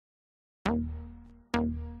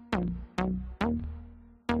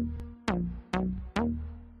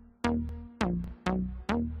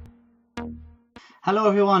Hello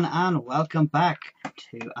everyone and welcome back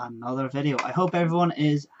to another video. I hope everyone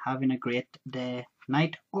is having a great day,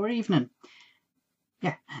 night or evening.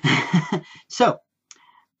 Yeah. So,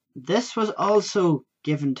 this was also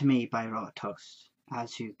given to me by Raw Toast.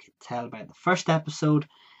 As you could tell by the first episode,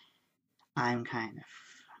 I'm kind of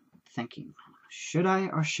thinking, should I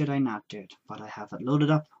or should I not do it? But I have it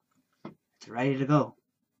loaded up. It's ready to go.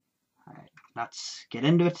 Alright, let's get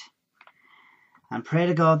into it. And pray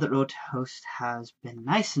to God that Raw Toast has been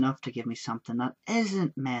nice enough to give me something that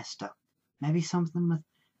isn't messed up. Maybe something with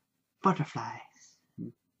butterflies,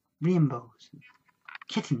 and rainbows, and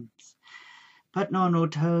kittens. But no, Raw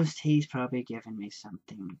Toast, he's probably giving me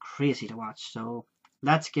something crazy to watch. So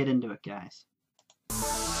let's get into it, guys.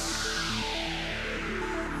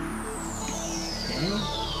 Okay.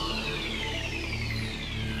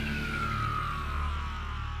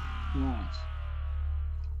 Right.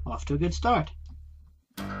 Off to a good start.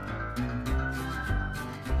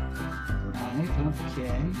 Okay.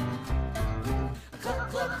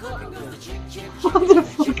 What the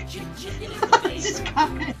fuck? This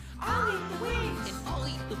guy. I'll eat the wings and I'll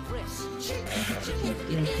eat the breast.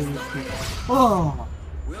 Oh,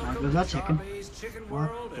 there goes that chicken. What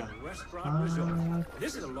the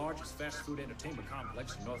This is the largest fast food entertainment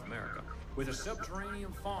complex in North America, with a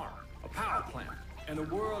subterranean farm, a power plant, and the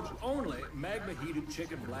world's only magma-heated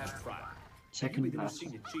chicken blast fryer. Chicken blast.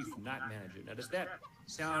 Senior chief night manager. Now, does that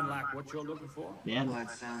sound like what you're looking for? Yeah. Well,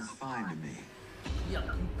 that sounds fine to me. Yo,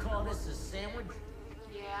 you call this a sandwich?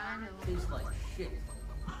 Yeah, I know. Tastes like shit.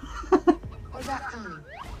 What's that, Tony?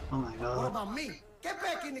 Oh my What God. about me? Get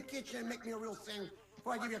back in the kitchen and make me a real sandwich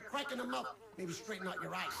before I give you a crack in the mouth. Maybe straighten out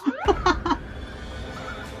your eyes.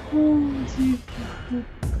 Oh,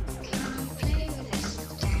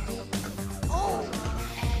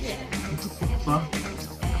 yeah. Fuck.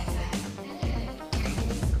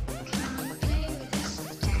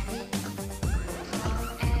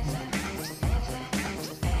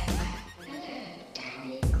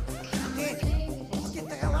 Hey, let's get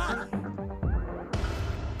the hell out.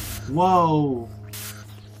 Whoa.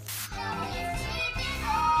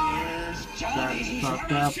 That is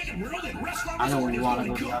fucked up. I don't really want to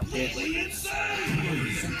go to that place. Jesus.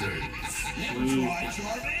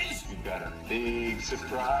 You've got a big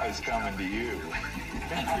surprise coming to you.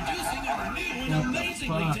 Introducing our new and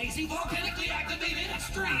amazingly tasty volcanically activated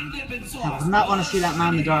strain dipping sauce. I would not want to see that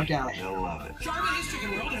man in the dark alley. You'll love it. Charlie's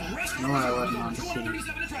Chicken World and restaurant. No, I wouldn't want to see.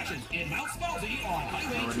 437 attractions in Mount Spalding on I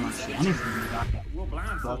Highway wouldn't want to see anything in the dark alley. We'll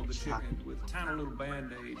blindfold the What's chicken happened? with tiny little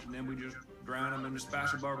band-aids, and then we just drown them in the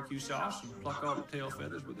spicy barbecue sauce and pluck all the tail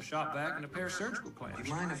feathers with a shop vac and a pair of surgical Do clamps.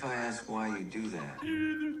 you mind if I ask why you do that?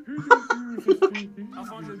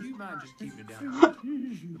 Alfonso, do you mind just keeping it down?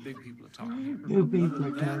 The big people are talking here. You people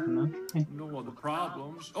are talking, okay? No other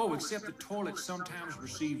problems. Oh, except the toilets sometimes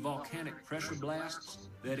receive volcanic pressure blasts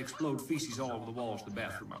that explode feces all over the walls of the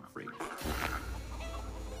bathroom, I'm afraid.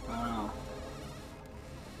 Wow.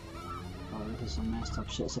 Oh, this is some messed up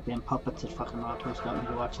shit. It's like being puppets that fucking Raw Toast got me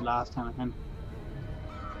to watch the last time with him.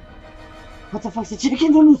 What the fuck's the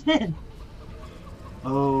chicken on his head?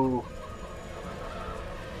 Oh.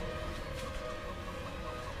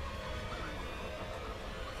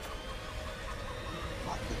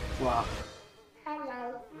 What the fuck?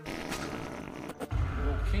 The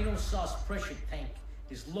volcano sauce pressure tank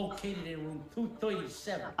is located in room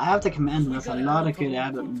 237. I have to commend We there's a gotta lot go of to good room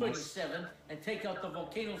editing in this. 237 and take out the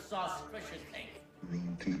volcano sauce pressure tank.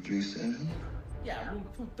 Room 237? Yeah, room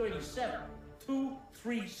 237.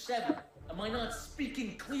 237. Am I not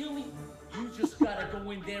speaking clearly? You just gotta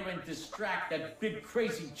go in there and distract that big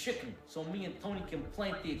crazy chicken so me and Tony can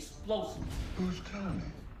plant the explosives. Who's Tony?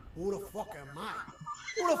 Who the fuck am I?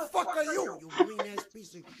 Who the fuck are you, you green-ass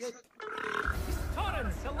piece of shit?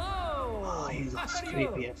 Torrance, hello! Oh, he's How are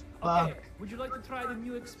creepy you? as fuck. Okay, would you like to try the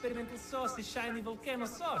new experimental sauce, the shiny volcano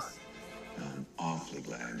sauce? I'm awfully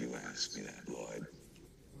glad you asked me that, Lloyd.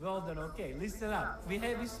 Well then, okay, listen up. We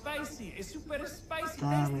have a spicy, a super spicy,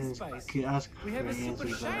 That tasty is spice. good. That's We have a crazy, super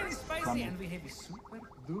but shiny it's spicy, funny. and we have a super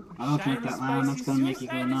duper I don't think shiny that, man, that's spicy gonna make you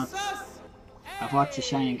go suicide nuts. sauce. I've watched The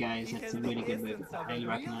Shining, Hey, guys. It's a because really the good movie. essence I of highly the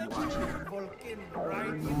recommend real watching it. volcano right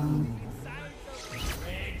inside the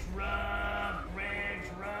Ranch rum, ranch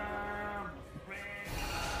rum, ranch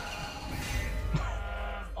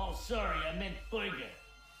rum. Oh, sorry, I meant burger.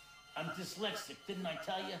 I'm dyslexic, didn't I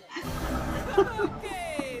tell you?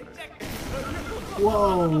 Okay, check.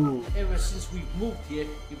 Whoa! Ever since we've moved here,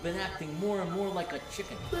 you've been acting more and more like a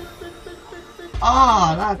chicken.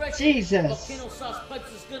 Oh, that Jesus! Volcano sauce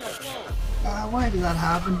pipes is gonna blow. Why did that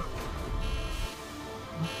happen?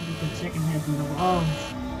 The chicken head in the wall.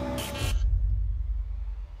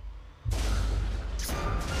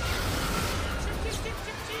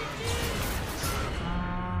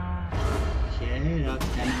 Okay, that's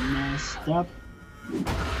kind of messed up.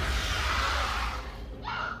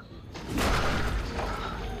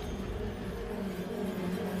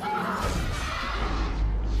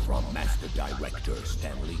 From master director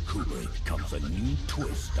Stanley Kubrick comes a new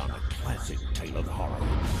twist on a classic tale of horror,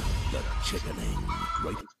 The Chickening.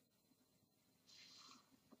 Right.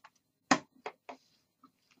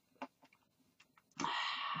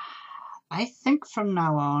 I think from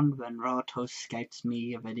now on, when Raw Toast Skypes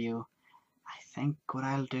me a video, I think what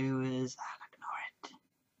I'll do is I'll ignore it.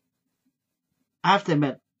 I have to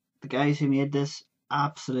admit, the guys who made this,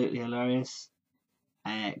 absolutely hilarious.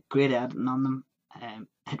 Great editing on them.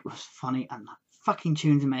 It was funny, and the fucking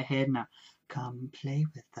tunes in my head now. Come play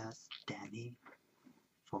with us, Danny,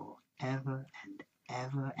 forever and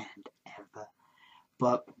ever and ever.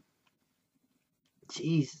 But,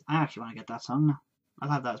 jeez, I actually want to get that song now. I'll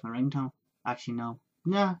have that as my ringtone. Actually, no.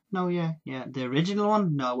 Yeah. The original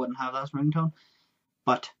one, no, I wouldn't have that as my ringtone.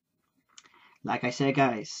 But, like I say,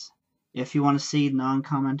 guys, if you want to see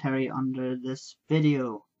non-commentary under this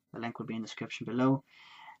video, the link will be in the description below.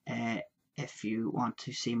 If you want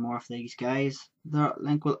to see more of these guys, the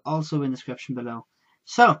link will also be in the description below.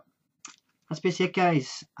 So, that's basically it,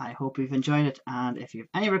 guys. I hope you've enjoyed it, and if you have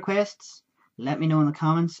any requests, let me know in the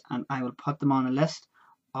comments, and I will put them on a list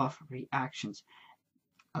of reactions.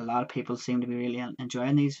 A lot of people seem to be really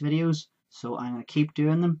enjoying these videos, so I'm going to keep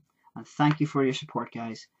doing them, and thank you for your support,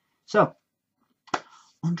 guys. So,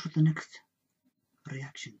 until the next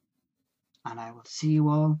reaction, and I will see you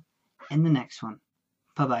all in the next one.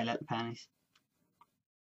 Bye bye, little pennies.